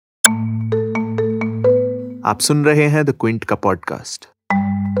आप सुन रहे हैं द क्विंट का पॉडकास्ट।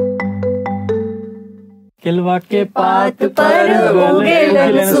 किलवा के पात पर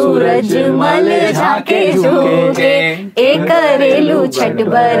उगेलन सूरज मल झाके झूके, एक करेलू छठ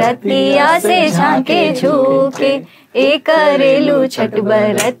बरतिया से झाके झूके, एक करेलू छठ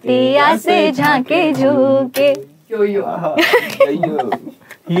बरतिया से झाके झूके।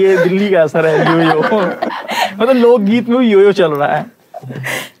 ये दिल्ली का असर है, यो यो मतलब लोकगीत में भी यो यो चल रहा है।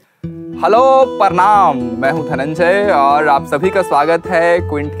 हेलो प्रणाम, मैं हूं धनंजय और आप सभी का स्वागत है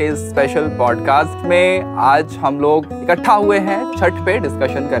क्विंट के स्पेशल पॉडकास्ट में। आज हम लोग इकट्ठा हुए हैं छठ पे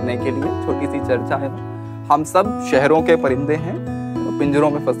डिस्कशन करने के लिए। छोटी सी चर्चा है। हम सब शहरों के परिंदे हैं, पिंजरों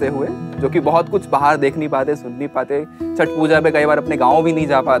में फंसे हुए, जो कि बहुत कुछ बाहर देख नहीं पाते, सुन नहीं पाते, छठ पूजा पे कई बार अपने गाँव भी नहीं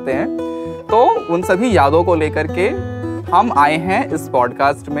जा पाते हैं। तो उन सभी यादों को लेकर के हम आए हैं इस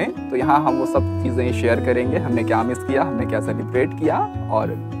पॉडकास्ट में। तो यहाँ हम वो सब चीज़ें शेयर करेंगे, हमने क्या मिस किया, हमने क्या सेलिब्रेट किया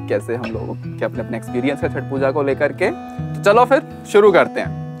और कैसे हम लोगों के अपने अपने एक्सपीरियंस है छठ पूजा को लेकर के। तो चलो फिर शुरू करते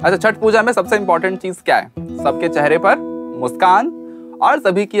हैं। अच्छा, छठ पूजा में सबसे इम्पोर्टेंट चीज़ क्या है? सबके चेहरे पर मुस्कान और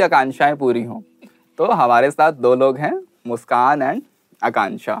सभी की आकांक्षाएं पूरी हों। तो हमारे साथ दो लोग हैं, मुस्कान एंड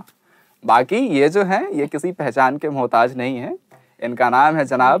आकांक्षा। बाकी ये जो है ये किसी पहचान के मोहताज नहीं है। इनका नाम है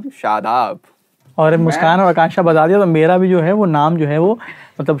जनाब शादाब। और मुस्कान और आकांक्षा बता दिया तो मेरा भी जो है वो नाम जो है वो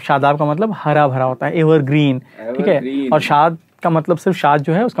मतलब शादाब का मतलब हरा भरा होता है, एवरग्रीन, ठीक है। और शाद का मतलब सिर्फ शाद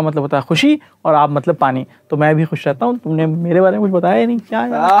जो है उसका मतलब होता है खुशी, और आप मतलब पानी। तो मैं भी खुश रहता हूँ। तुमने मेरे बारे में कुछ बताया नहीं क्या?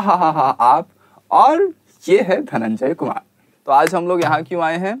 हाँ, आप। और ये है धनंजय कुमार। तो आज हम लोग यहाँ क्यों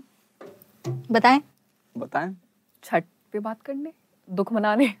आए हैं बताएं। छठ पे बात करने, दुख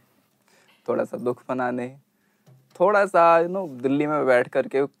मनाने, थोड़ा सा दुख मनाने, थोड़ा सा दिल्ली में बैठ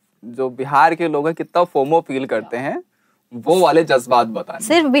करके जो बिहार के लोग हैं कितना फोमो फील करते हैं, वो वाले जज्बात बताने।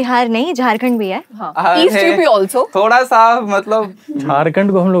 सिर्फ बिहार नहीं, झारखंड भी है। हाँ, ईस्ट यूपी ऑल्सो। थोड़ा सा मतलब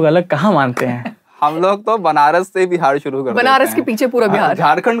झारखंड को हम लोग अलग कहाँ मानते हैं? हम लोग तो बनारस से बिहार शुरू कर बनारस के पीछे पूरा बिहार।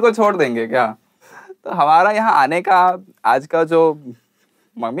 झारखंड को छोड़ देंगे क्या? तो हमारा यहाँ आने का आज का जो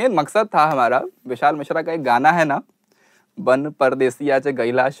मेन मकसद था हमारा, विशाल मिश्रा का एक गाना है ना, बन परदेसिया च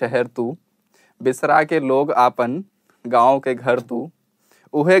गैला शहर तू, बिसरा के लोग आपन गाँव के घर तू,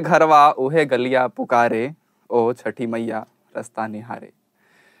 उहे घरवा उहे गलिया पुकारे, ओ छठी मैया रास्ता निहारे।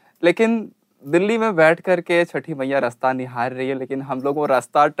 लेकिन दिल्ली में बैठ कर के छठी मैया रास्ता निहार रही है, लेकिन हम लोग वो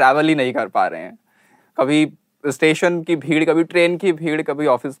रास्ता ट्रैवल ही नहीं कर पा रहे हैं। कभी स्टेशन की भीड़, कभी ट्रेन की भीड़, कभी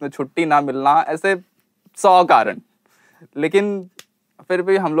ऑफिस में छुट्टी ना मिलना, ऐसे 100 कारण। लेकिन फिर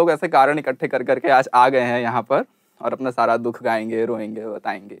भी हम लोग ऐसे कारण इकट्ठे कर करके आज आ गए हैं यहाँ पर और अपना सारा दुख गाएंगे, रोएंगे,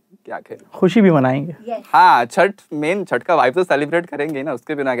 बताएंगे, क्या खेल, खुशी भी मनाएंगे। हाँ, छठ का वाइब तो सेलिब्रेट करेंगे ना,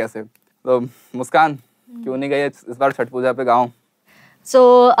 उसके बिना कैसे। तो मुस्कान, क्यों नहीं गई इस बार छठ पूजा पे गाँव?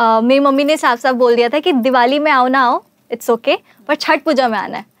 मेरी मम्मी ने साफ साफ बोल दिया था कि दिवाली में आओ ना आओ, इट्स ओके, पर छठ पूजा में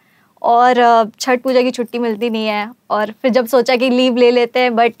आना है। और छठ पूजा की छुट्टी मिलती नहीं है। और फिर जब सोचा कि लीव ले लेते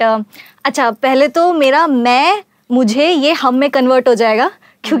हैं, बट अच्छा, पहले तो मेरा मुझे ये हम में कन्वर्ट हो जाएगा,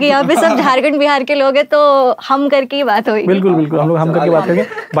 क्योंकि यहाँ पे सब झारखंड बिहार के लोग हैं, तो हम करके ही बात होगी। बिल्कुल हम लोग हम करके बात करेंगे।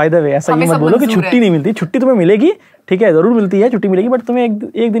 बाय द वे, ऐसा ये मत बोलो कि छुट्टी नहीं मिलती। छुट्टी तुम्हें मिलेगी, ठीक है, जरूर मिलती है, छुट्टी मिलेगी, बट तुम्हें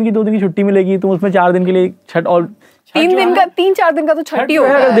एक दिन की 2 दिन की छुट्टी मिलेगी। तुम उसमें 4 दिन के लिए छठ, और 3-4 दिन का तो छठ ही होता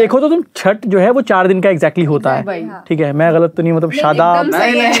है। अगर देखो तो तुम छठ जो है वो 4 दिन का एग्जैक्टली होता है, ठीक है। मैं गलत तो नहीं, मतलब शादाब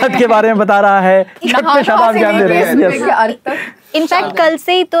छठ के बारे में बता रहा है, छठ पे शादाब ज्ञान दे रहे हैं। इनफैक्ट कल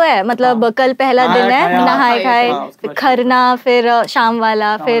से ही तो है, मतलब कल पहला दिन है, नहाए खाए, खरना, फिर शाम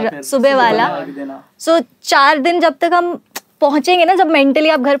वाला, फिर सुबह वाला। सो 4 दिन जब तक हम पहुंचेंगे ना, जब मेंटली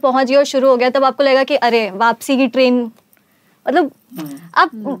आप घर पहुंच गए और शुरू हो गया, तब आपको लगेगा कि अरे वापसी की ट्रेन, मतलब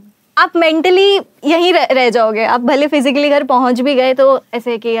आप मेंटली यहीं रह जाओगे। आप भले फिजिकली घर पहुंच भी गए तो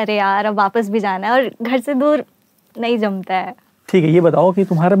ऐसे कि अरे यार अब वापस भी जाना है, और घर से दूर नहीं जमता है। ठीक है, ये बताओ कि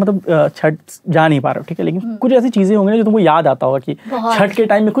तुम्हारा मतलब छठ जा नहीं पा रहे हो, ठीक है, लेकिन कुछ ऐसी चीजें होंगी ना जो तुमको याद आता होगा कि छठ के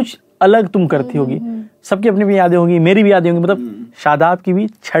टाइम में कुछ अलग तुम करती होगी। सबकी अपनी भी यादें होंगी, मेरी भी यादें होंगी, मतलब शादाब की भी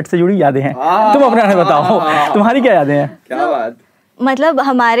छठ से जुड़ी यादें हैं। तुम अपने बताओ, तुम्हारी क्या यादें हैं? क्या बात। मतलब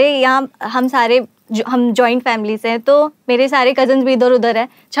हमारे यहाँ हम जॉइंट फैमिली से हैं, तो मेरे सारे कजन्स भी इधर उधर है।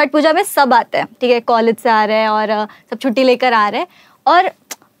 छठ पूजा में सब आते हैं, ठीक है, कॉलेज से आ रहे हैं और सब छुट्टी लेकर आ रहे हैं और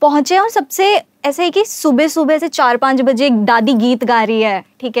पहुंचे। और सबसे ऐसे है कि सुबह से 4-5 बजे एक दादी गीत गा रही है,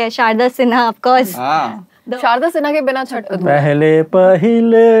 ठीक है, शारदा सिन्हा, ऑफ कोर्स। शारदा सिन्हा के बिना छठ पहले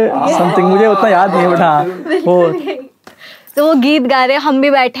समथिंग, मुझे उतना याद नहीं बैठा वो। तो वो गीत गा रहे हैं, हम भी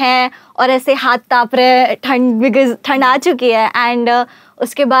बैठे हैं और ऐसे हाथ ताप रहे हैं, ठंड, बिकॉज ठंड आ चुकी है। एंड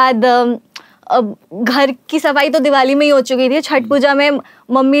उसके बाद अब घर की सफाई तो दिवाली में ही हो चुकी थी, छठ पूजा में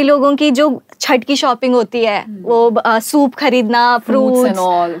मम्मी लोगों की जो छठ की शॉपिंग होती है वो सूप खरीदना, Fruits and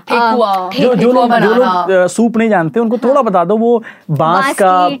all, ठेकुआ, जो लोग सूप नहीं जानते उनको थोड़ा बता दो, वो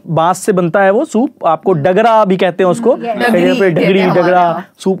बांस से बनता है वो सूप, आपको डगरा भी कहते हैं उसको, डगरा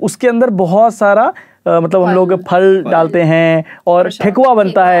सूप। उसके अंदर बहुत सारा मतलब हम लोग फल डालते हैं और ठेकुआ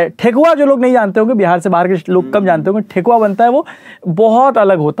बनता है। ठेकुआ जो लोग नहीं जानते होंगे, बिहार से बाहर के लोग कम जानते होंगे, ठेकुआ बनता है वो बहुत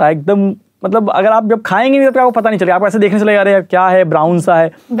अलग होता है एकदम। मतलब अगर आप जब खाएंगे नहीं तो आपको पता नहीं चलेगा, आपको ऐसे देखने से लगेगा अरे क्या है, ब्राउन सा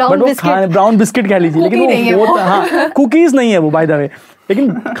है, बट वो ब्राउन बिस्किट कह लीजिए, लेकिन वो हाँ कुकीज नहीं है वो बाय द वे,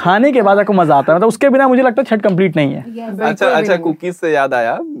 लेकिन खाने के बाद आपको मजा आता है। मतलब उसके बिना मुझे लगता है छठ कंप्लीट नहीं है। अच्छा, कुकीज से याद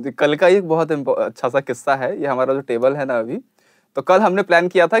आया, कल का एक बहुत अच्छा सा किस्सा है। ये हमारा जो टेबल है ना अभी, तो कल हमने प्लान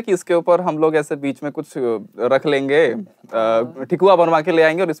किया था कि इसके ऊपर हम लोग ऐसे बीच में कुछ रख लेंगे, ठिकुआ बनवा के ले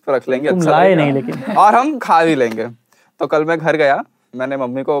आएंगे और इस पर रख लेंगे, अच्छा नहीं लेकिन, और हम खा भी लेंगे। तो कल मैं घर गया, मैंने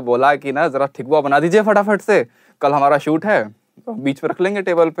मम्मी को बोला कि ना जरा ठिकुआ बना दीजिए फटाफट से, कल हमारा शूट है, तो बीच में रख लेंगे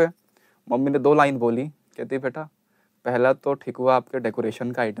टेबल पे। मम्मी ने 2 लाइन बोली, कहती बेटा पहला तो ठिकुआ आपके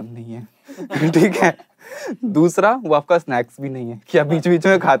डेकोरेशन का आइटम नहीं है ठीक है, दूसरा वो आपका स्नैक्स भी नहीं है कि आप बीच बीच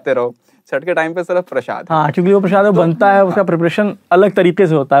में खाते रहो, छठ के टाइम पे सिर्फ प्रसाद। हाँ, क्योंकि वो प्रसाद बनता है, उसका प्रिपरेशन अलग तरीके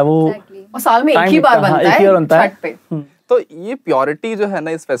से होता है, वो और साल में एक ही बार बनता है छठ पे। तो ये प्योरिटी जो है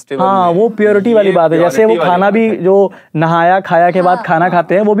ना इस फेस्टिवल हाँ, वो प्योरिटी वाली बात है। जैसे वो खाना भी जो नहाया खाया के बाद खाना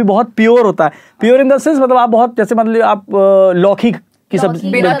खाते हैं वो भी बहुत प्योर होता है। प्योर इन द सेंस मतलब आप बहुत, जैसे मतलब आप लौकी की सब्जी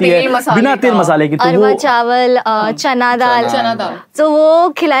बनती है बिना तेल मसाले की, तो अरवा चावल, चना दाल, तो वो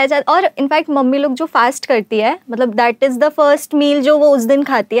खिलाया जाता है। और इनफैक्ट मम्मी लोग जो फास्ट करती है, मतलब that is the first meal जो वो उस दिन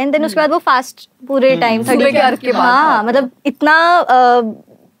खाती है, एंड देन उसके बाद वो फास्ट पूरे टाइम 30 के बाद। हाँ, मतलब इतना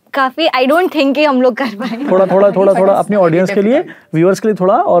काफी आई डोंट थिंक कि हम लोग कर पाएंगे। थोड़ा अपने ऑडियंस के लिए, व्यूअर्स के लिए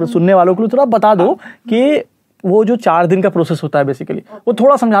थोड़ा, और सुनने वालों के लिए थोड़ा बता दो कि वो जो 4 दिन का प्रोसेस होता है बेसिकली, वो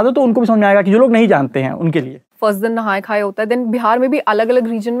थोड़ा समझा दो तो उनको भी समझ में आएगा कि जो लोग नहीं जानते हैं उनके लिए। फर्स्ट दिन नहाए खाए होता है, देन बिहार में भी अलग अलग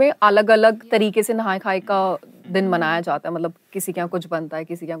रीजन में अलग अलग तरीके से नहाए खाए का दिन मनाया जाता है। मतलब किसी के यहाँ कुछ बनता है,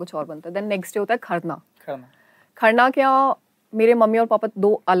 किसी के यहाँ कुछ और बनता है। देन नेक्स्ट डे होता है खरना के यहाँ मेरे मम्मी और पापा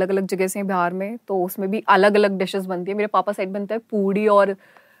 2 अलग अलग जगह से हैं बिहार में, तो उसमें भी अलग अलग डिशेस बनती है। मेरे पापा साइड बनता है पूड़ी और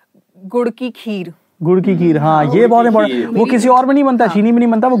गुड़ की खीर। हाँ, ये बहुत इम्पोर्टेंट, वो किसी और में नहीं बनता, चीनी में नहीं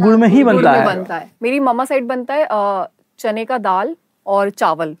बनता, वो गुड़ में ही बनता है। मेरी मम्मा साइड बनता है चने का दाल और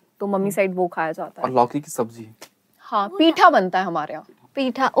चावल, तो मम्मी साइड वो खाया जाता है। और लौकी की सब्जी। हाँ, पीठा बनता है हमारे यहाँ।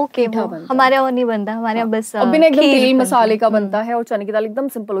 पीठा ओके, हमारे यहाँ नहीं बनता, हमारे यहाँ बस बिना एकदम तेल मसाले का बनता है, और चने की दाल एकदम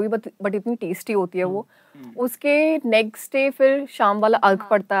सिंपल होगी बट इतनी टेस्टी होती है वो। उसके नेक्स्ट डे फिर शाम वाला अर्घ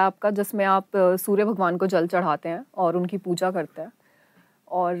पड़ता है आपका, जिसमें आप सूर्य भगवान को जल चढ़ाते हैं और उनकी पूजा करते हैं।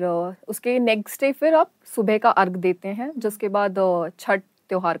 और उसके नेक्स्ट डे फिर आप सुबह का अर्घ देते हैं, जिसके बाद छठ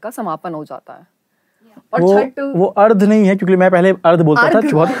त्योहार का समापन हो जाता है। और वो अर्ध नहीं है, क्योंकि मैं पहले अर्ध बोलता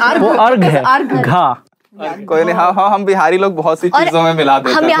था, वो अर्घ है, घा। कोई नहीं, हाँ, हम बिहारी लोग बहुत सी चीजों में मिला देते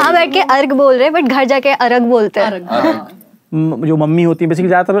हैं। हम यहाँ बैठ के अर्घ बोल रहे हैं, बट घर जाके अर्घ बोलते हैं। जो मम्मी होती है बेसिकली,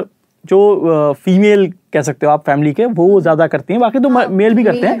 ज्यादातर जो फीमेल कह सकते हो आप फैमिली के, वो ज्यादा करती हैं, बाकी तो मेल भी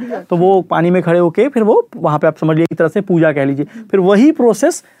करते हैं। तो वो पानी में खड़े होके फिर वो वहां पे आप समझ लीजिए एक तरह से पूजा कह लीजिए, फिर वही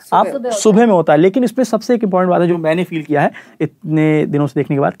प्रोसेस आप सुबह में होता है। लेकिन इसमें सबसे एक इम्पॉर्टेंट बात है जो मैंने फील किया है इतने दिनों से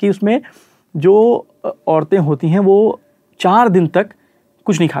देखने के बाद, कि उसमें जो औरतें होती हैं वो 4 दिन तक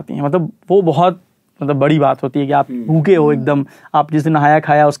कुछ नहीं खाती हैं। मतलब वो बहुत बड़ी बात होती है कि आप भूखे हो एकदम, आप जिस दिन नहाया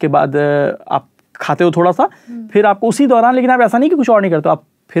खाया उसके बाद आप खाते हो थोड़ा सा, फिर आपको उसी दौरान, लेकिन आप ऐसा नहीं कि कुछ और नहीं करते, आप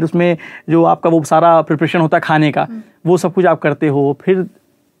फिर उसमें जो आपका वो सारा प्रिपरेशन होता है खाने का, वो सब कुछ आप करते हो। फिर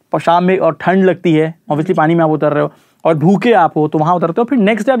शाम में और ठंड लगती है, ऑब्वियसली पानी में आप उतर रहे हो और भूखे आप हो तो वहाँ उतरते हो। फिर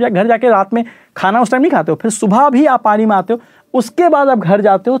नेक्स्ट डे आप घर जाके रात में खाना उस टाइम नहीं खाते हो, फिर सुबह भी आप पानी में आते हो, उसके बाद आप घर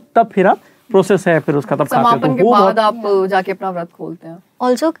जाते हो, तब फिर आप प्रोसेस है फिर उसका तब खाते हो। समापन के बाद आप जाके अपना व्रत खोलते हैं।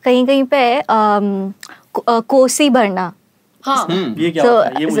 ऑल्सो कहीं कहीं पे कोसी भरना, हाँ, ये क्या होता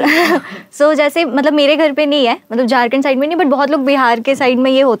है? ये so, जैसे मतलब मेरे घर पे नहीं है, मतलब झारखंड साइड में नहीं, बट बहुत लोग बिहार के साइड में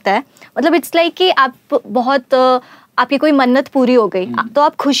ये होता है। मतलब इट्स लाइक कि आप बहुत आपकी कोई मन्नत पूरी हो गई तो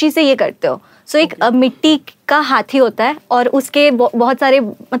आप खुशी से ये करते हो। सो एक मिट्टी का हाथी होता है और उसके बहुत सारे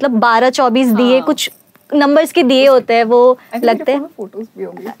मतलब 12-24 दिए, कुछ नंबर्स के दिए होते हैं, वो लगते हैं। फोटोज भी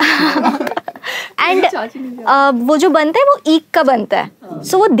होंगे। एंड वो जो बनता है वो ईख का बनता है।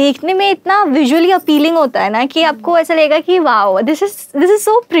 सो वो देखने में इतना विजुअली अपीलिंग होता है ना कि आपको ऐसा लगेगा कि wow this is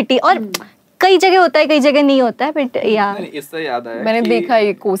so pretty. और कई जगह होता है, कई जगह नहीं होता है, बट या इससे याद आया मैंने देखा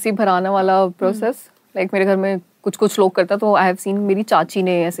ये कोसी भराना वाला प्रोसेस, लाइक मेरे घर में कुछ लोग करता, तो आई हैव सीन मेरी चाची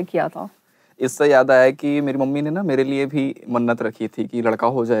ने ऐसे किया था। इससे याद आया कि मेरी मम्मी ने ना मेरे लिए भी मन्नत रखी थी कि लड़का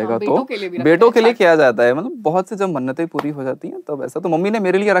हो जाएगा तो बेटों के लिए किया जाता है। मतलब बहुत से जब मन्नतें पूरी हो जाती हैं तब ऐसा, तो मम्मी ने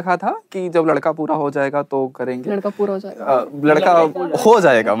मेरे लिए रखा था कि जब लड़का पूरा हो जाएगा तो करेंगे, लड़का पूरा हो जाएगा, लड़का हो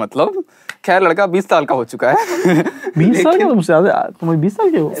जाएगा मतलब खैर लड़का 20 साल का हो चुका है। 20 साल के तुमसे ज्यादा, तुम 20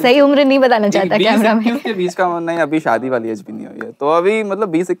 साल के हो? सही उम्र नहीं बताना चाहता कैमरा में। 20-21 के बीच का नहीं, अभी शादी वाली एज भी नहीं हुई है, तो अभी मतलब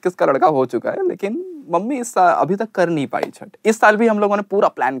 20-21 का लड़का हो चुका है। लेकिन मम्मी इस साल अभी तक कर नहीं पाई छठ। इस साल भी हम लोगों ने पूरा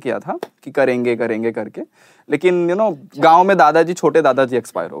प्लान किया था कि करेंगे करके, लेकिन गांव में दादाजी, छोटे दादाजी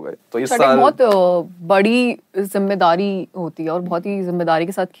एक्सपायर हो गए, तो इस साल बहुत बड़ी जिम्मेदारी होती है और बहुत ही जिम्मेदारी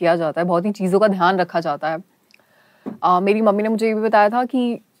के साथ किया जाता है, बहुत ही चीज़ों का ध्यान रखा जाता है। मेरी मम्मी ने मुझे ये भी बताया था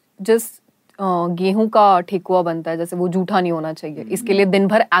कि जिस गेहूं का ठेकुआ बनता है, जैसे वो जूठा नहीं होना चाहिए, इसके लिए दिन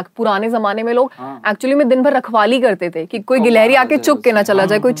भर पुराने जमाने में लोग एक्चुअली में दिन भर रखवाली करते थे कि कोई गिलहरी आके चुग के ना चला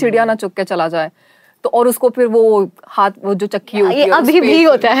जाए, कोई चिड़िया ना चुग के चला जाए, तो और उसको फिर वो हाथ, वो जो चक्की होती है अभी भी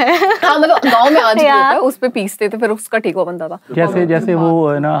होता है। हाँ, मतलब गांव में आज भी होता है, उस पे पीसते थे, फिर उसका ठेकुआ बनता था। जैसे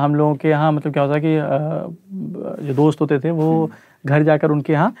वो ना हम लोगों के यहाँ मतलब क्या होता है कि जो दोस्त होते थे वो घर जाकर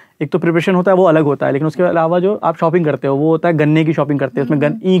उनके यहाँ एक तो प्रिपरेशन होता है वो अलग होता है, लेकिन उसके अलावा जो आप शॉपिंग करते हो वो होता है गन्ने की शॉपिंग करते हैं,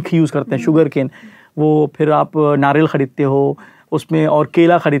 उसमें ईख यूज़ करते हैं, शुगर केन, वो फिर आप नारियल खरीदते हो उसमें और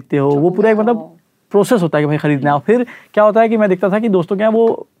केला खरीदते हो, वो पूरा एक मतलब प्रोसेस होता है कि भाई खरीदना है। फिर क्या होता है कि मैं देखता था कि दोस्तों के यहाँ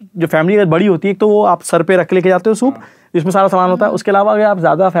वो जो फैमिली अगर बड़ी होती है, एक तो वो आप सर पे रख लेके जाते हो सूप जिसमें सारा सामान होता है, उसके अलावा अगर आप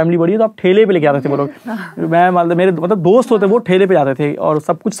ज़्यादा फैमिली बड़ी है तो आप ठेले पे लेके आते थे वो लोग। मैं मतलब मेरे दोस्त होते वो ठेले पे जाते थे, और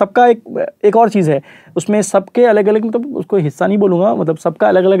सब कुछ सबका एक और चीज़ है उसमें, सबके अलग अलग, मतलब उसको हिस्सा नहीं बोलूँगा, मतलब सबका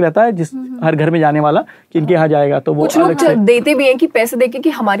अलग अलग रहता है, जिस हर घर में जाने वाला कि इनके यहाँ जाएगा तो वो कुछ लोग देते भी हैं कि पैसे देके कि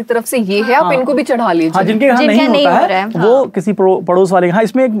हमारी तरफ से ये है, आप इनको भी चढ़ा लीजिए। हाँ, जिनके यहाँ नहीं होता है वो किसी पड़ोस वाले। हाँ,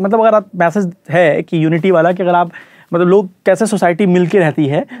 इसमें मतलब अगर आप मैसेज है कि यूनिटी वाला, कि अगर आप मतलब लोग कैसे सोसाइटी मिलके रहती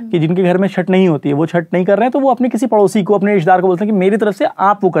है कि जिनके घर में छठ नहीं होती है, वो छठ नहीं कर रहे हैं, तो वो अपने किसी पड़ोसी को, अपने रिश्तेदार को बोलते हैं कि मेरी तरफ से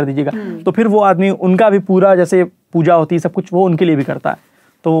आप वो कर दीजिएगा, तो फिर वो आदमी उनका भी पूरा जैसे पूजा होती है सब कुछ वो उनके लिए भी करता है।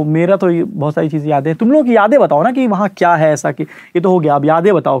 तो मेरा तो ये बहुत सारी चीज़ें यादें हैं। तुम लोग की यादें बताओ ना कि वहाँ क्या है ऐसा, कि ये तो हो गया, अब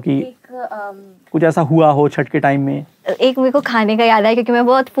यादें बताओ कि कुछ ऐसा हुआ हो छठ के टाइम में। एक मेरे को खाने का याद है क्योंकि मैं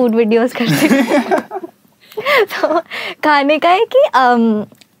बहुत फूड वीडियोस करती हूँ। तो खाने का है कि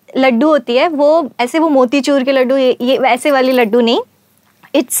लड्डू होती है वो ऐसे, वो मोतीचूर के लड्डू, ये वैसे वाली लड्डू नहीं,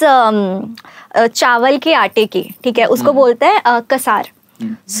 इट्स चावल के आटे की, ठीक है, उसको बोलते हैं कसार।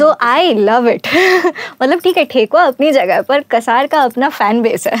 So I love it. मतलब ठीक है, ठेकुआ अपनी जगह पर कसार का अपना फैन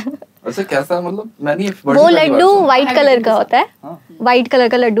बेस है। वैसे कैसा, मतलब मैंने वो लड्डू वाइट कलर का होता है, वाइट कलर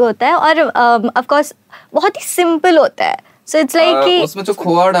का लड्डू होता है, और ऑफ कोर्स बहुत ही सिंपल होता है। सो इट्स लाइक कि उसमें जो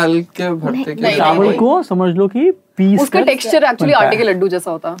खोआ डाल के भरते के चावल को समझ लो कि पीस, उसका टेक्सचर एक्चुअली आटे के लड्डू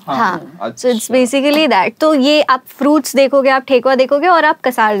जैसा होता है। हाँ, सो इट्स बेसिकली दैट। तो ये आप फ्रूट्स देखोगे, आप ठेकुआ देखोगे और आप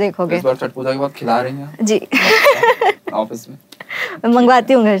कसार देखोगे। इस बार छठ पूजा के बाद खिला रही हैं जी। ऑफिस में मैं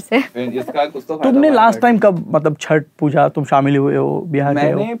मंगवाती हूँ घर से। इसका कुछ तो तुमने लास्ट टाइम कब मतलब छठ पूजा तुम शामिल हुए हो बिहार में?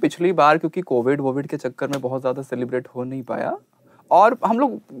 मैंने पिछली बार, क्योंकि कोविड के चक्कर में बहुत ज्यादा सेलिब्रेट हो नहीं पाया, और हम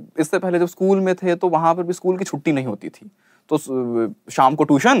लोग इससे पहले जब स्कूल में थे तो वहां पर भी स्कूल की छुट्टी नहीं होती थी, तो शाम को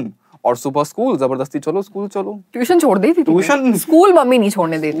ट्यूशन और सुबह स्कूल, जबरदस्ती चलो स्कूल चलो। ट्यूशन छोड़ दी थी, ट्यूशन स्कूल मम्मी नहीं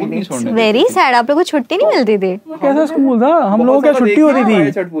छोड़ने देती थी। वेरी सैड, आप लोगों को छुट्टी नहीं मिलती थी? कैसा स्कूल था, हम लोगों को छुट्टी होती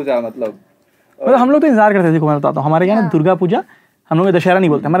थी छठ पूजा, मतलब हम लोग तो इंतजार करते थे। मैं बताता हूँ, हमारे यहाँ दुर्गा पूजा, हम लोग दशहरा नहीं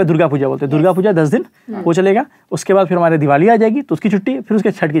बोलते, हमारे दुर्गा पूजा बोलते हैं। दुर्गा पूजा 10 दिन वो चलेगा, उसके बाद फिर हमारे दिवाली आ जाएगी तो उसकी छुट्टी, फिर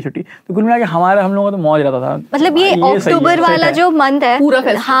उसके छठ की छुट्टी। तो कुल मिला के हमारे हम लोगों का तो मौज रहता था। मतलब ये अक्टूबर वाला जो मंथ है पूरा,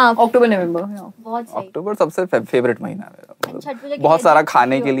 हाँ, अक्टूबर नवंबर, बहुत सही। अक्टूबर सबसे फेवरेट महीना है, बहुत सारा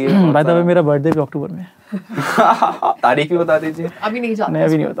खाने के लिए। बाय द वे मेरा बर्थडे भी अक्टूबर में। तारीख भी बता दीजिए। अभी नहीं जानते। मैं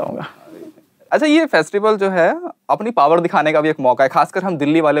अभी नहीं बताऊंगा। अच्छा, ये फेस्टिवल जो है अपनी पावर दिखाने का भी एक मौका है, खासकर हम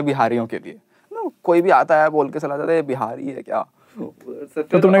दिल्ली वाले बिहारियों के लिए। कोई भी आता है बोल के चला जाता है बिहारी है क्या,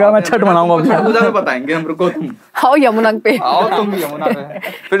 तो तुमने कहा मैं छठ मनाऊंगा। छठ पूजा में बताएंगे हम, रुको तुम आओ यमुना पे, आओ तुम यमुना पे।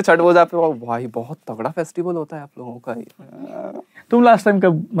 फिर छठ पूजा पे भाई बहुत तगड़ा फेस्टिवल होता है आप लोगों का। तुम लास्ट टाइम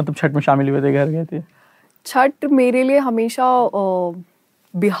कब मतलब छठ में शामिल हुए थे, घर गए थे? छठ मेरे लिए हमेशा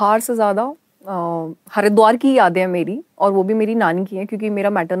बिहार से ज़्यादा हरिद्वार की यादें हैं मेरी, और वो भी मेरी नानी की है, क्योंकि मेरा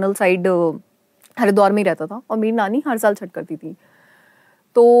मैटरनल साइड हरिद्वार में ही रहता था और मेरी नानी हर साल छठ करती थी।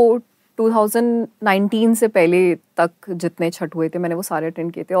 तो 2019 से पहले तक जितने छठ हुए थे मैंने वो सारे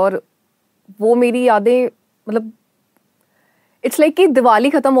अटेंड किए थे, और वो मेरी यादें, मतलब इट्स लाइक कि दिवाली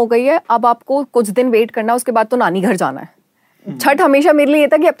खत्म हो गई है, अब आपको कुछ दिन वेट करना है, उसके बाद तो नानी घर जाना है। छठ हमेशा मेरे लिए ये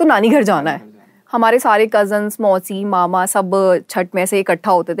था कि अब तो नानी घर जाना है। हमारे सारे कजन्स, मौसी, मामा सब छठ में से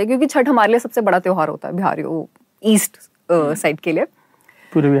इकट्ठा होते थे, क्योंकि छठ हमारे लिए सबसे बड़ा त्योहार होता है बिहारियों, ईस्ट साइड के लिए,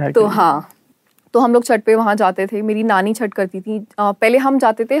 पूरे बिहार। तो हाँ, तो हम लोग छठ पे वहाँ जाते थे। मेरी नानी छठ करती थी। पहले हम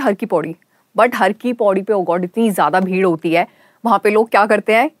जाते थे हर की पौड़ी, बट हर की पौड़ी पे ओ गॉड इतनी ज़्यादा भीड़ होती है वहाँ पे। लोग क्या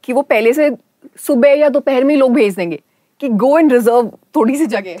करते हैं कि वो पहले से सुबह या दोपहर में लोग भेज देंगे कि गो एंड रिजर्व थोड़ी सी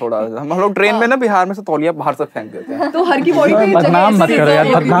जगह। थोड़ा हम लोग ट्रेन में ना बिहार में से तौलिया बाहर से फेंक देते हैं। तो हर की बॉडी पे बदनाम मत करो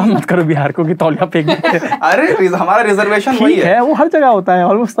यार, बदनाम मत करो बिहार को कि तौलिया फेंक देते हैं। अरे हमारा रिजर्वेशन वही ठीक है, वो हर जगह होता है,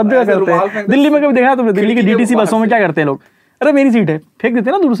 ऑलमोस्ट सब जगह करते हैं। दिल्ली में कभी देखा है तुमने? दिल्ली की डीटीसी बसों में क्या करते हैं लोग? अरे मेरी सीट है, फेंक देते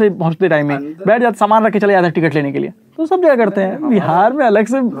हैं ना दूर से पहुंचते टाइम में, बैठ जाते, सामान रख के चले जाते हैं टिकट लेने के लिए। तो सब जगह करते हैं। बिहार में अलग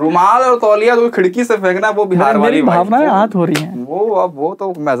से रुमाल और तौलिया तो खिड़की से फेंकना, वो बिहार वाली भावनाएं हाथ हो रही हैं। वो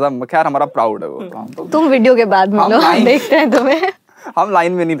तो मजा, खैर हमारा प्राउड है वो। तुम वीडियो के बाद मिलो, देखते हैं तुम्हें। हम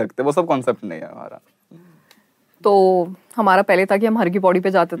लाइन में नहीं लगते, वो सब कॉन्सेप्ट नहीं है हमारा। तो हमारा पहले था कि हम हर की पौड़ी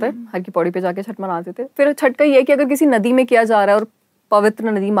पे जाते थे, हर की पौड़ी पे जाके छठ मनाते थे। फिर छठ का ये है कि अगर किसी नदी में किया जा रहा है और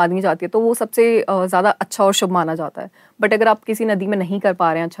पवित्र नदी मानी जाती है तो वो सबसे ज़्यादा अच्छा और शुभ माना जाता है। बट अगर आप किसी नदी में नहीं कर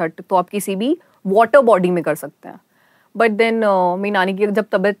पा रहे हैं छठ, तो आप किसी भी वाटर बॉडी में कर सकते हैं। बट देन मेरी नानी की जब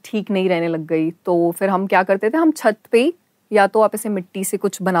तबीयत ठीक नहीं रहने लग गई, तो फिर हम क्या करते थे, हम छत पे या तो आप ऐसे मिट्टी से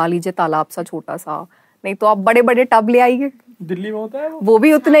कुछ बना लीजिए, तालाब सा छोटा सा, नहीं तो आप बड़े बड़े टब ले आइए। दिल्ली में होता है वो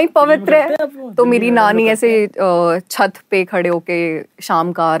भी उतना ही पवित्र है। तो मेरी नानी ऐसे छत पे खड़े होके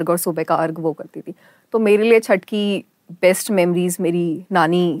शाम का अर्घ और सुबह का अर्घ वो करती थी। तो मेरे लिए छठ की बेस्ट मेमोरीज मेरी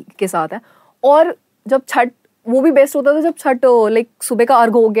नानी के साथ है। और जब छठ, वो भी बेस्ट होता था जब छठ लाइक सुबह का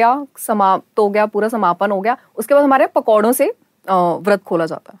अर्घ हो गया, समाप्त हो गया, पूरा समापन हो गया, उसके बाद हमारे पकौड़ों से व्रत खोला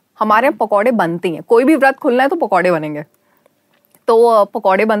जाता है। हमारे यहाँ पकौड़े बनते हैं, कोई भी व्रत खोलना है तो पकौड़े बनेंगे। तो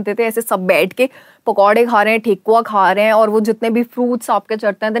पकौड़े बनते थे, ऐसे सब बैठ के पकौड़े खा रहे हैं, ठेकुआ खा रहे हैं, और वो जितने भी फ्रूट्स आपके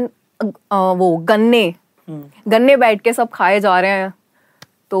चढ़ते हैं, देन वो गन्ने बैठ के सब खाए जा रहे हैं।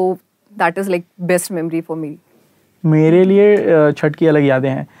 तो that is like best memory for me. मेरे लिए छठ की अलग यादें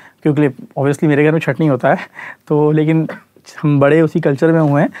हैं, क्योंकि ऑब्वियसली मेरे घर में छठ नहीं होता है, तो लेकिन हम बड़े उसी कल्चर में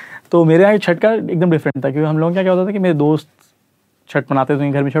हुए हैं। तो मेरे यहाँ छठ का एकदम डिफरेंट था, क्योंकि हम लोग क्या होता था कि मेरे दोस्त छठ मनाते थे,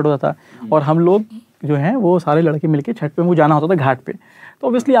 तो घर में छठ होता था, और हम लोग जो हैं वो सारे लड़के मिलके छठ पे मुझे जाना होता था घाट पे। तो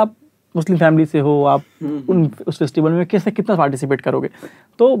ऑब्वियसली आप मुस्लिम फैमिली से हो, आप उस फेस्टिवल में कितना पार्टिसिपेट करोगे,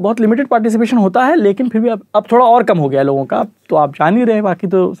 तो बहुत लिमिटेड पार्टिसिपेशन होता है। लेकिन फिर भी अब थोड़ा और कम हो गया लोगों का, तो आप जान ही रहे, बाकी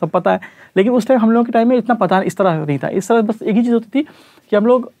तो सब पता है। लेकिन उस टाइम हम लोगों के टाइम में इतना पता इस तरह नहीं था। इस तरह बस एक ही चीज़ होती थी कि हम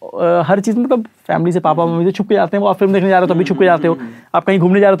लोग हर चीज़ मतलब फैमिली से, पापा मम्मी से छुप के जाते हैं। वो आप फिल्म देखने जा रहे हो तो भी छुप के जाते हो, आप कहीं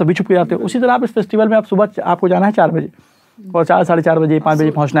घूमने जा रहे हो तो भी छुप के जाते हो। उसी तरह आप इस फेस्टिवल में आप सुबह आपको जाना है 4 बजे, और 4 साढ़े 4 बजे 5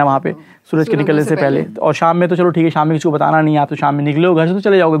 बजे पहुंचना है वहाँ पे सूरज के निकलने से पहले। और शाम में तो चलो ठीक है, शाम में किसी को बताना नहीं है, आप तो शाम में निकले हो घर से तो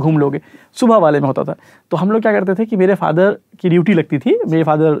चले जाओगे, घूम लोगे। सुबह वाले में होता था। तो हम लोग क्या करते थे कि मेरे फादर की ड्यूटी लगती थी, मेरे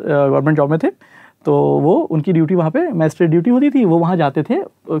फादर गवर्नमेंट जॉब में थे, तो वो उनकी ड्यूटी वहाँ पे मैजिस्ट्रेट ड्यूटी होती थी, वो वहाँ जाते थे,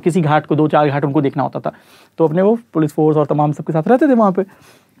 किसी घाट को 2-4 घाट उनको देखना होता था। तो अपने वो पुलिस फोर्स और तमाम सबके साथ रहते थे वहाँ पे।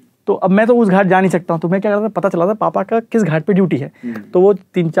 तो अब मैं तो उस घाट जा नहीं सकता हूँ, तो मैं क्या करता था, पता चला था पापा का किस घाट पे ड्यूटी है, तो वो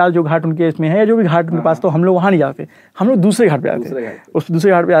 3-4 जो घाट उनके इसमें है, या जो भी घाट उनके पास, तो हम लोग वहाँ नहीं जाते, हम लोग दूसरे घाट पे जाते थे। उस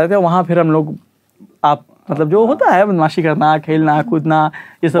दूसरे घाट पे जाते थे, वहाँ फिर हम लोग आप मतलब जो होता है बदमाशी करना, खेलना कूदना,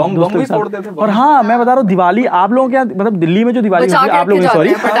 ये सब दोस्तों के साथ। और हाँ, मैं बता रहा हूँ, दिवाली आप लोगों के यहाँ मतलब दिल्ली में जो दिवाली होती है, आप लोग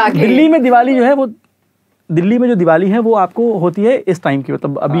सॉरी, दिल्ली में दिवाली जो है वो, दिल्ली में जो दिवाली है वो आपको होती है इस टाइम की,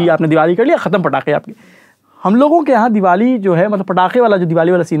 मतलब अभी आपने दिवाली कर लिया, खत्म पटाखे आपके। हम लोगों के यहाँ दिवाली जो है, मतलब पटाखे वाला जो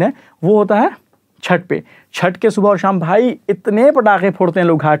दिवाली वाला सीन है, वो होता है छठ पे। छठ के सुबह और शाम भाई इतने पटाखे फोड़ते हैं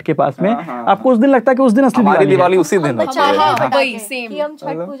लोग घाट के पास में, आपको उस दिन लगता है कि उस दिन असली दिवाली उसी दिन होती है।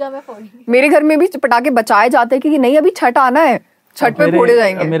 मेरे घर में भी पटाखे बचाए जाते हैं, क्योंकि नहीं अभी छठ आना है, छठ पे फोड़े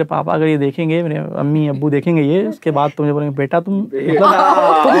जाएंगे। मेरे पापा अगर ये देखेंगे, मेरे अम्मी अब्बू देखेंगे ये, उसके बाद तो मुझे बोलेंगे बेटा तुम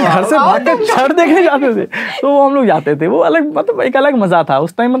घर से भाग कर छठ देखने जाते थे। तो वो हम लोग जाते थे, वो अलग मतलब एक अलग मजा था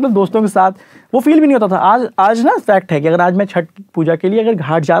उस टाइम, मतलब दोस्तों के साथ वो फील भी नहीं होता था। आज ना फैक्ट है कि अगर आज मैं छठ पूजा के लिए अगर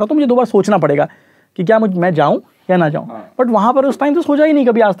घाट जा रहा हूँ तो मुझे 2 बार सोचना पड़ेगा कि क्या मैं जाऊँ या ना जाऊँ। बट वहाँ पर उस टाइम तो सोचा ही नहीं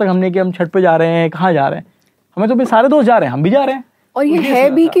कभी आज तक हमने कि हम छठ पे जा रहे हैं, कहाँ जा रहे हैं। हमें तो सारे दोस्त जा रहे हैं, हम भी जा रहे हैं। और ये है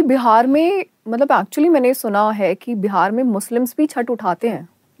भी कि बिहार में मतलब एक्चुअली मैंने सुना है कि बिहार में मुस्लिम्स भी छठ उठाते हैं।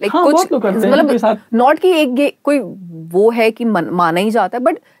 लाइक कुछ मतलब नॉट कि एक ये कोई वो है कि माना ही जाता है,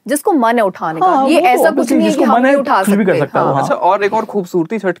 बट जिसको मन है उठाने का, ये ऐसा कुछ नहीं है कि हम नहीं उठा सकते। अच्छा, और एक और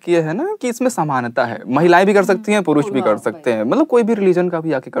खूबसूरती छठ की है ना कि इसमें समानता है, महिलाएं भी कर सकती हैं, पुरुष भी कर सकते हैं, मतलब कोई भी रिलीजन का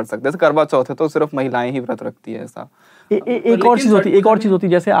भी आके कर सकते हैं। जैसे करवा चौथ है तो सिर्फ महिलाएं ही व्रत रखती है, ऐसा एक और चीज होती है,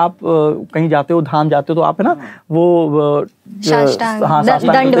 जैसे आप कहीं जाते हो, धाम जाते हो, तो आप है ना वो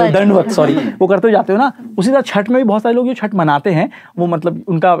दंडवत सॉरी वो करते जाते हो ना। उसी तरह छठ में भी बहुत सारे लोग जो छठ मनाते हैं, वो मतलब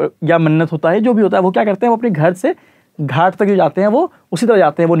उनका या मन्नत होता है, जो भी होता है, वो क्या करते हैं, वो अपने घर से घाट तक जो जाते हैं वो उसी तरह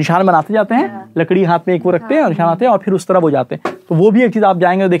जाते हैं, वो निशान बनाते जाते हैं, लकड़ी हाथ में एक वो रखते हैं और निशान आते हैं, और फिर उस तरह वो जाते हैं। तो वो भी एक चीज़ आप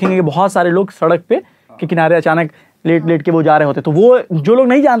जाएंगे तो देखेंगे कि बहुत सारे लोग सड़क पे के किनारे अचानक लेट के वो जा रहे होते। तो वो जो लोग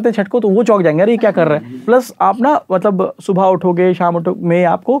नहीं जानते छठ को, तो वो चौंक जाएंगे, अरे ये क्या कर रहे हैं। प्लस आप ना मतलब सुबह उठोगे, शाम उठोगे,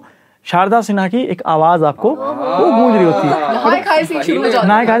 आपको शारदा सिन्हा की एक आवाज आपको वो गूंज रही होती है, नहाए खाए से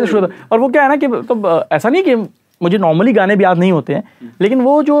शुरू होता है। और वो क्या है ना कि मतलब ऐसा नहीं कि मुझे नॉर्मली गाने भी याद नहीं होते हैं, लेकिन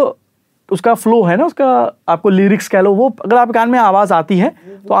वो जो उसका फ्लो है ना, उसका आपको लिरिक्स कह लो, वो अगर आपके कान में आवाज़ आती है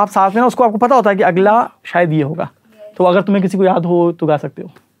तो आप साथ में ना उसको आपको पता होता है कि अगला शायद ये होगा, तो अगर तुम्हें किसी को याद हो तो गा सकते हो।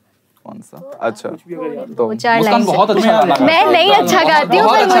 कौन सा? अच्छा, तो चार मुस्कान लाइन्स बहुत अच्छा गाना गाती है। मैं नहीं अच्छा गाती हूँ,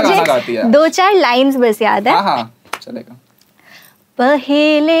 बहुत पर अच्छा गाना गाती है। मुझे 2-4 लाइन्स बस याद है। हाँ चलेगा।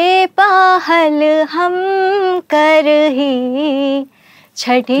 पहले पहल हम कर ही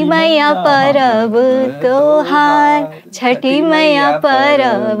छठी मैया परब तोहार, छठी मैया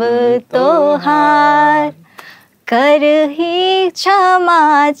परब तोहार, कर ही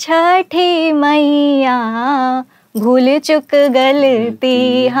क्षमा छठी मैया, भूल चुक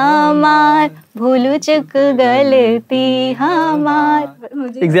गलती हमार, भूल चुक गलती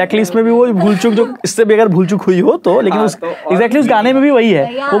हमार। एग्जैक्टली इसमें भी वो भूल चुक, जो इससे भी अगर भूल चुक हुई हो तो, लेकिन उस एग्जैक्टली उस गाने में भी वही है,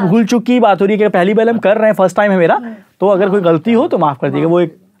 वो भूल चुक की बात हो रही है कि पहली बार हम कर रहे हैं, फर्स्ट टाइम है मेरा, तो अगर कोई गलती हो तो माफ कर दीजिएगा। वो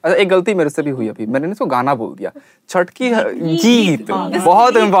एक गलती मेरे से भी हुई अभी, मैंने इसको गाना बोल दिया। छठ की गीत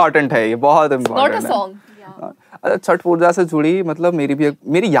बहुत इम्पोर्टेंट है, ये बहुत इम्पोर्टेंट है। अच्छा, छठ पूजा से जुड़ी मतलब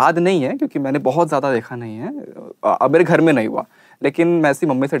मेरी याद नहीं है, क्योंकि मैंने बहुत ज़्यादा देखा नहीं है, अब मेरे घर में नहीं हुआ, लेकिन मैं ऐसी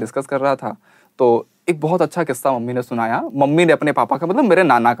मम्मी से डिस्कस कर रहा था तो एक बहुत अच्छा किस्सा मम्मी ने सुनाया। मम्मी ने अपने पापा का, मतलब मेरे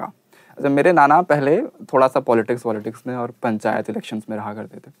नाना का। अच्छा, मेरे नाना पहले थोड़ा सा पॉलिटिक्स में और पंचायत इलेक्शंस में रहा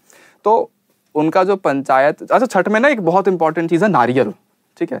करते थे, तो उनका जो पंचायत, अच्छा छठ में ना एक बहुत इंपॉर्टेंट चीज़ है नारियल,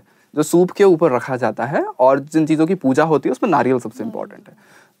 ठीक है, जो सूप के ऊपर रखा जाता है और जिन चीज़ों की पूजा होती है उसमें नारियल सबसे इम्पोर्टेंट है।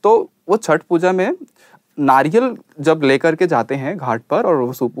 तो वो छठ पूजा में नारियल जब लेकर के जाते हैं घाट पर और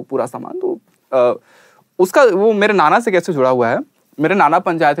वो सूप पूरा सामान, तो उसका वो मेरे नाना से कैसे जुड़ा हुआ है, मेरे नाना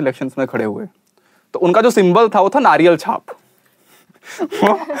पंचायत इलेक्शंस में खड़े हुए तो उनका जो सिंबल था वो था नारियल छाप।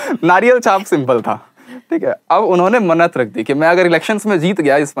 नारियल छाप सिंबल था, ठीक है। अब उन्होंने मन्नत रख दी कि मैं अगर इलेक्शंस में जीत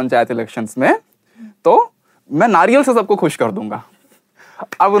गया, इस पंचायत इलेक्शंस में, तो मैं नारियल से सबको खुश कर दूंगा।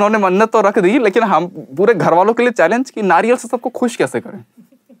 अब उन्होंने मन्नत तो रख दी, लेकिन हम पूरे घर वालों के लिए चैलेंज कि नारियल से सबको खुश कैसे करें,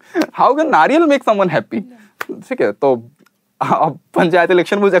 how can nariyal make someone happy, ठीक है। तो अब पंचायत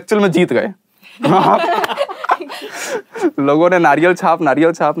इलेक्शन में एक्चुअल में जीत गए। लोगों ने नारियल छाप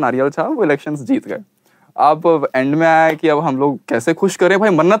वो इलेक्शंस जीत गए। अब एंड में आया कि अब हम लोग कैसे खुश करें, भाई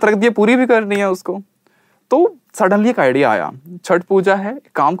मन्नत रख दिए, पूरी भी करनी है उसको। तो सडनली एक आइडिया आया, छठ पूजा है,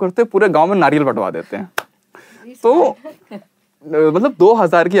 काम करते पूरे गांव में नारियल बंटवा देते हैं। तो मतलब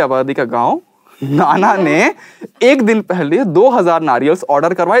 2000 की आबादी का गांव, नाना ने एक दिन पहले 2000 नारियल्स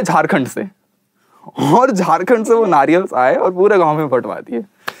ऑर्डर करवाए झारखंड से, और झारखंड से वो नारियल्स आए और पूरे गांव में बंटवा दिए।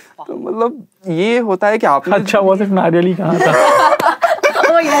 तो मतलब ये होता है कि आपने, अच्छा वो सिर्फ नारियल ही कहा था।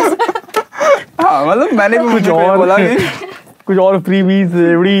 हाँ मतलब मैंने भी कुछ और बोला कि कुछ और फ्रीबीज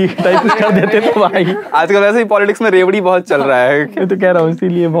रेवड़ी टाइप कर देते तो भाई। आजकल वैसे ही पॉलिटिक्स में रेवड़ी बहुत चल रहा है। मैं तो कह रहा हूँ,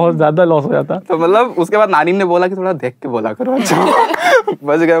 इसीलिए बहुत ज्यादा लॉस हो जाता। तो मतलब उसके बाद नानी ने बोला कि थोड़ा देख के बोला करो, अच्छा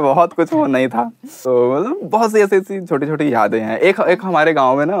बच गए, बहुत कुछ वो नहीं था। तो मतलब बहुत सी ऐसी छोटी छोटी यादें हैं। एक हमारे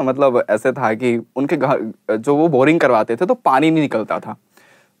गाँव में ना, मतलब ऐसे था कि उनके घर जो वो बोरिंग करवाते थे तो पानी नहीं निकलता था,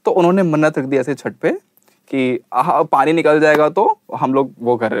 तो उन्होंने मन्नत रख दी ऐसे छठ पे कि पानी निकल जाएगा तो हम लोग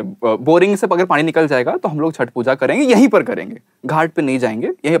वो करें, बोरिंग से अगर पानी निकल जाएगा तो हम लोग छठ पूजा करेंगे, यहीं पर करेंगे, घाट पे नहीं जाएंगे,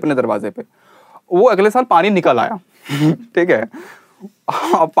 यहीं अपने दरवाजे पे। वो अगले साल पानी निकल आया। ठीक है,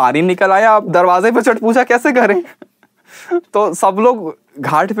 अब पानी निकल आया, अब दरवाजे पे छठ पूजा कैसे करें? तो सब लोग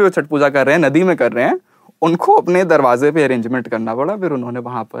घाट पे छठ पूजा कर रहे हैं, नदी में कर रहे हैं, उनको अपने दरवाजे पे अरेंजमेंट करना पड़ा, फिर उन्होंने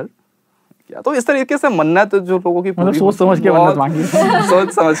वहां पर किया। तो इस तरीके से मन्नत जो लोगों की मतलब सोच समझ के मन्नत मांगी,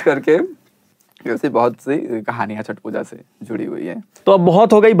 सोच समझ करके ऐसी बहुत सी कहानियां छठ पूजा से जुड़ी हुई है। तो अब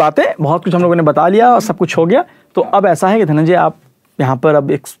बहुत हो गई बातें, बहुत कुछ हम लोगों ने बता लिया और सब कुछ हो गया। तो अब ऐसा है कि धनंजय आप यहाँ पर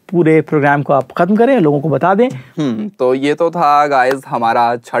अब एक पूरे प्रोग्राम को आप खत्म करें, लोगों को बता दें। तो ये तो था गाइस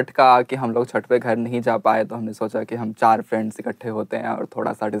हमारा छठ का, कि हम लोग छठ पे घर नहीं जा पाए, तो हमने सोचा कि हम 4 फ्रेंड्स इकट्ठे होते हैं और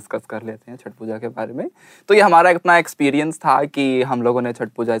थोड़ा सा डिस्कस कर लेते हैं छठ पूजा के बारे में। तो ये हमारा अपना एक्सपीरियंस था कि हम लोगों ने छठ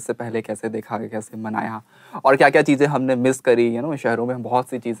पूजा इससे पहले कैसे देखा, कैसे मनाया और क्या क्या चीज़ें हमने मिस करी। शहरों में हम बहुत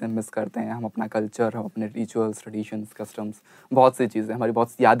सी चीज़ें मिस करते हैं, हम अपना कल्चर, हम अपने रिचुअल्स, ट्रेडिशंस, कस्टम्स, बहुत सी चीज़ें, हमारी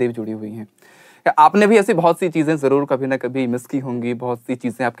बहुत सी यादें जुड़ी हुई हैं। आपने भी ऐसी बहुत सी चीज़ें ज़रूर कभी ना कभी मिस की होंगी, बहुत सी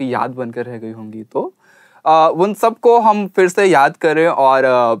चीज़ें आपकी याद बनकर रह गई होंगी। तो उन सबको हम फिर से याद करें और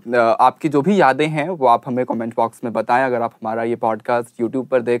आपकी जो भी यादें हैं वो आप हमें कमेंट बॉक्स में बताएं। अगर आप हमारा ये पॉडकास्ट यूट्यूब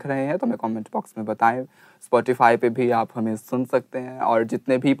पर देख रहे हैं तो हमें कमेंट बॉक्स में बताएं। स्पॉटिफाई पे भी आप हमें सुन सकते हैं और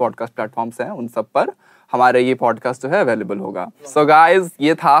जितने भी पॉडकास्ट प्लेटफॉर्म्स हैं उन सब पर हमारे ये पॉडकास्ट जो है अवेलेबल होगा। सो गाइज,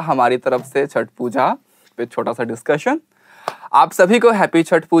 ये था हमारी तरफ से छठ पूजा पे छोटा सा डिस्कशन। आप सभी को happy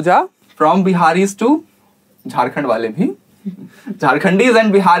Chhath Puja from Biharis to Jharkhand वाले भी, Jharkhandis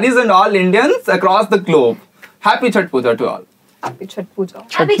and Biharis and all Indians across the globe. Happy Chhath Puja to all. Happy Chhath Puja.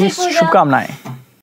 Chhath की शुभकामनाएं।